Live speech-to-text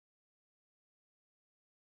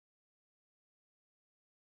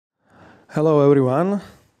Hello everyone,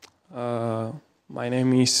 my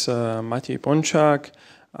name is Pončák.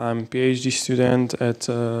 I'm PhD student at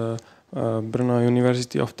Brno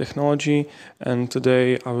University of Technology, and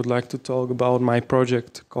today I would like to talk about my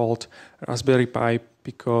project called Raspberry Pi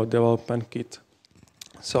Pico Development Kit.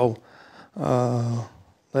 So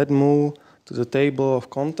let's move to the table of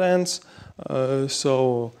contents. At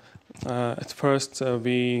first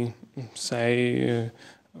we say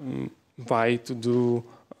why to do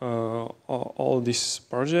all this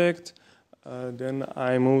project. Then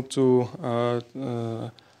I moved to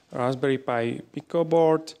Raspberry Pi Pico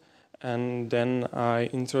board, and then I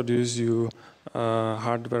introduce you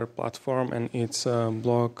hardware platform and its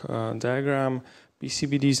block diagram,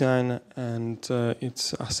 PCB design, and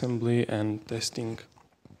its assembly and testing.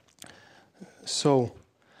 So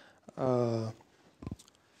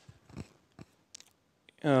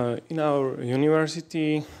in our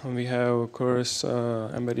university, we have a course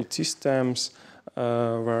embedded systems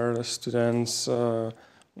where the students are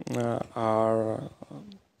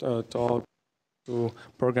taught to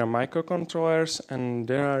program microcontrollers, and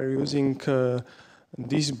they are using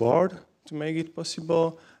this board to make it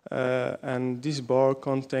possible. And this board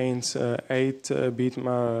contains 8-bit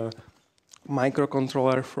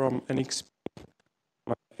microcontroller from NXP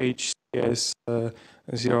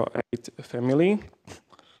HCS08 family.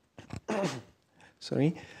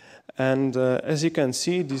 Sorry. And as you can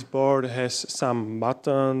see, this board has some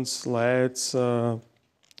buttons, LEDs,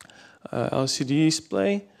 LCD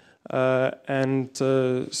display, and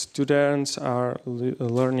students are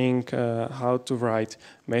learning how to write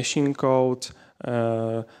machine code,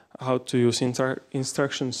 how to use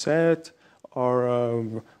instruction set,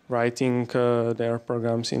 or writing their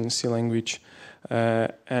programs in C language.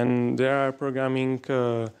 And they are programming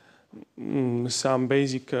some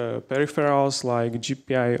basic peripherals like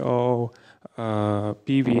GPIO,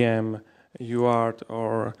 PVM, UART,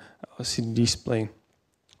 or LCD display.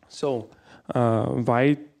 So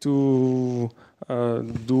why to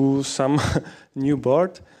do some new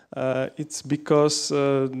board? It's because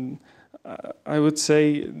I would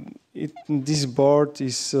say this board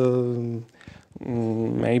is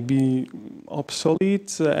maybe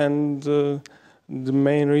obsolete, and the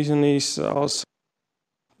main reason is also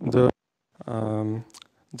the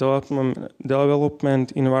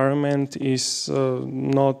development environment is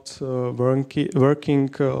not working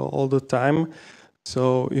all the time.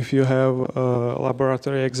 So if you have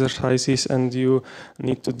laboratory exercises and you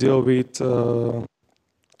need to deal with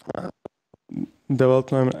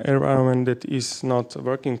development environment that is not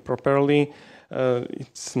working properly,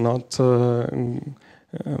 it's not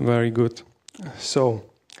very good. So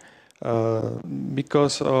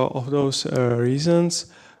because of those reasons,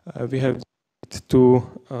 we have to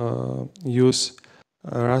use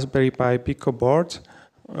Raspberry Pi Pico board,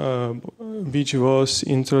 which was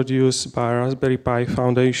introduced by Raspberry Pi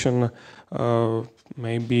Foundation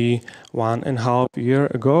maybe 1.5 years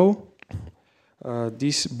ago.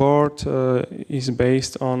 This board is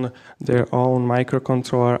based on their own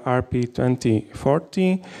microcontroller RPi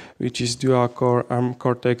 2040, which is dual-core ARM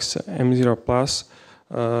Cortex M0 Plus,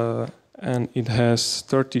 and it has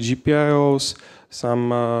 30 GPIOs,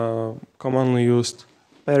 some commonly used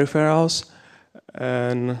peripherals,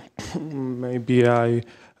 and maybe I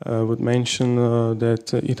would mention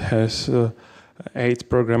that it has 8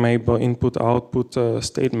 programmable input-output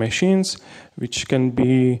state machines, which can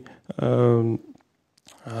be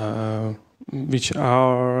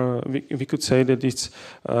we could say that it's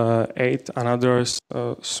 8 another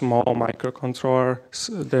small microcontrollers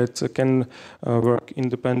that can work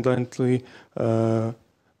independently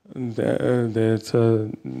that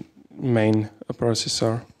main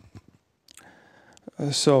processor.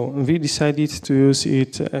 So we decided to use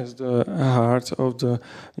it as the heart of the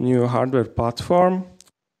new hardware platform,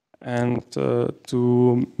 and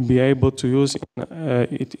to be able to use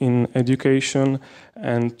it in education,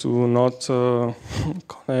 and to not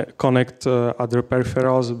connect other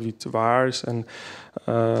peripherals with wires, and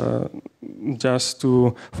just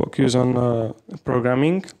to focus on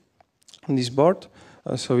programming this board.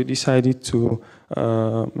 So we decided to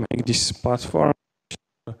make this platform which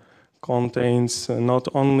contains not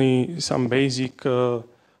only some basic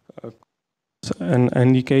and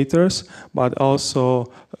indicators, but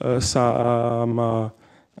also some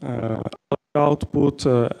output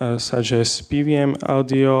such as PVM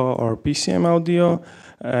audio or PCM audio,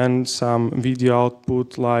 and some video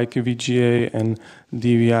output like VGA and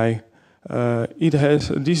DVI.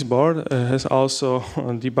 This board has also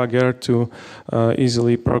a debugger to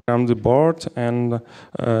easily program the board and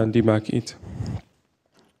debug it.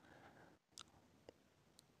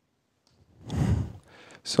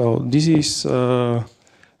 So this is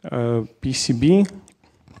PCB.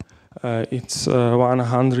 It's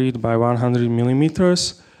 100 by 100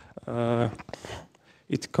 millimeters.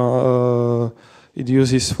 It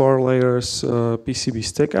uses 4 layers PCB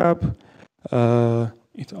stack up.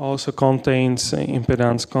 It also contains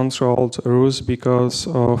impedance-controlled rows because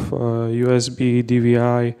of USB,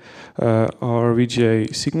 DVI, or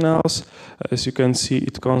VGA signals. As you can see,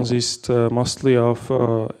 it consists mostly of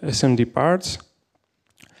SMD parts.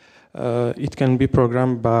 It can be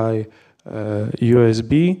programmed by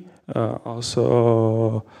USB,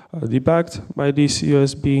 also debugged by this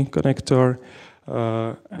USB connector.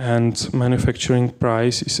 And manufacturing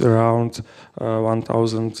price is around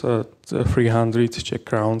 1,300 Czech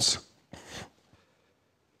crowns.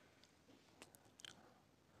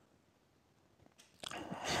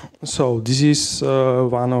 So this is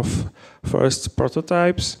one of first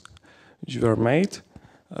prototypes which were made.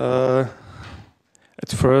 At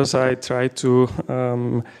first I tried to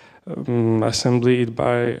assemble it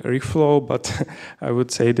by reflow, but I would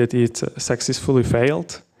say that it successfully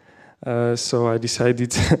failed. So I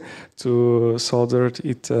decided to solder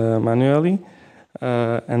it manually,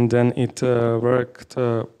 and then it worked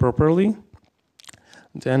properly.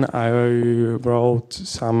 Then I wrote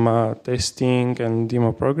some testing and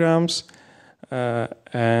demo programs,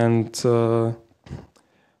 and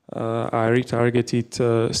I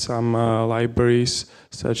retargeted some libraries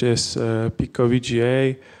such as Pico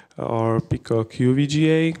VGA or Pico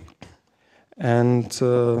QVGA, and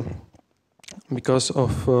because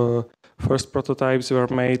of first prototypes were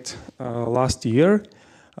made last year,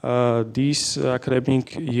 this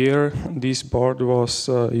academic year, this board was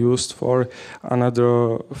used for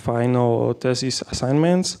another final thesis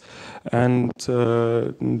assignments, and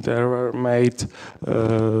there were made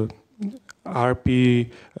RPi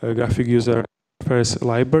graphic user interface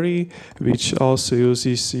library, which also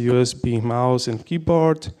uses USB mouse and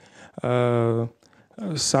keyboard.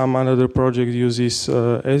 Some another project uses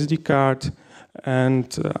SD card, and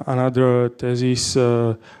another thesis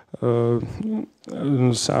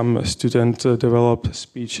some student developed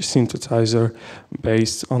speech synthesizer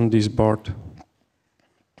based on this board.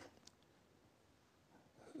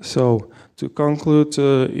 So to conclude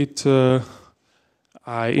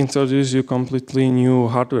I introduce you completely new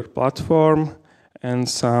hardware platform and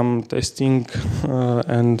some testing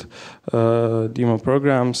and demo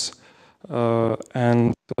programs,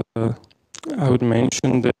 and I would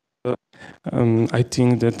mention that I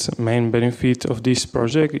think that main benefit of this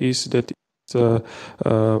project is that it's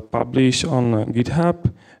published on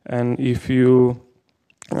GitHub, and if you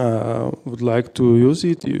would like to use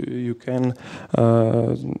it, you can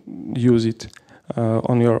use it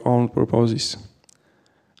on your own purposes.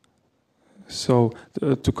 So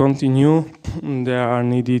to continue, there are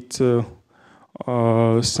needed some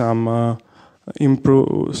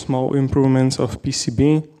small improvements of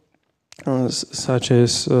PCB, such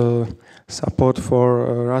as support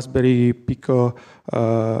for Raspberry Pico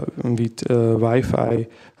with Wi-Fi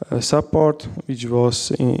support, which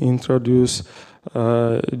was introduced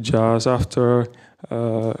just after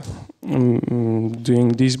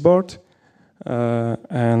doing this board,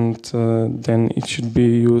 and then it should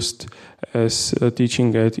be used as a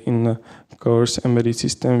teaching aid in course embedded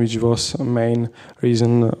system, which was the main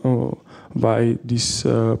reason why this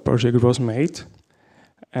project was made.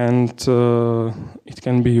 And it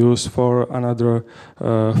can be used for another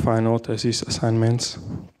final thesis assignments.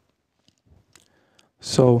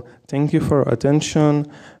 So thank you for attention,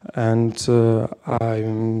 and I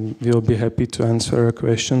will be happy to answer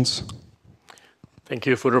questions. Thank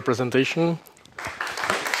you for the presentation.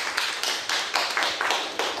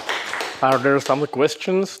 Are there some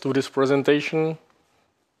questions to this presentation?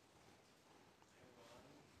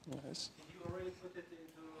 Yes. Did you already put it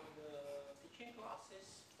into the teaching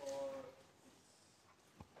classes, or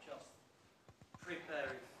just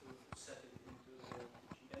prepare it to set it into the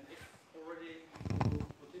teaching? And if already you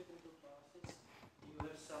put it into classes, do you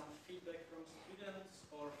have some feedback from students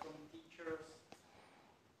or from teachers?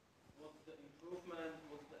 What's the improvement?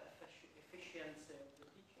 What's the efficiency of the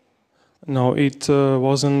teaching? No, it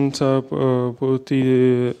wasn't put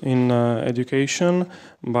in education,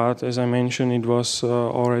 but as I mentioned, it was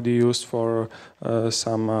already used for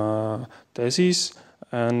some theses,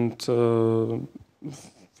 and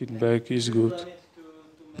feedback is good. Plan it to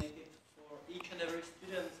make it for each and every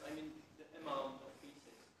student, I mean the amount of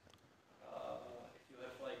pieces. If you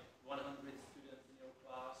have like 100 students in your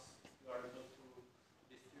class, you are able to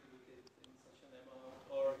distribute it in such an amount,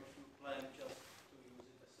 or if you plan just to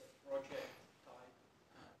use it as a project type.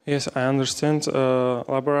 Yes, I understand.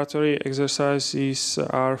 Laboratory exercises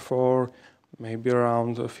are for maybe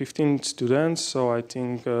around 15 students. So I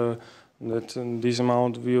think that this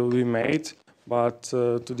amount will be made, but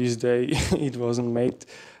to this day it wasn't made.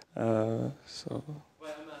 So.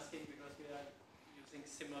 Well, I'm asking because we are using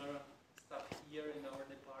similar stuff here in our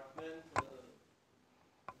department.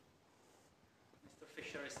 Mr.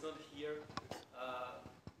 Fisher is not here.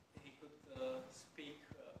 He could speak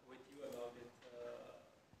with you about it.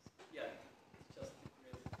 Yeah, it's just a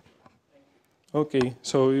curiosity. Thank you. Okay,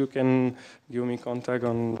 so you can give me contact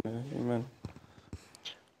on email.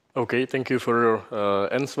 Okay, thank you for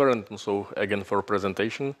your answer and also again for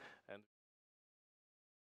presentation.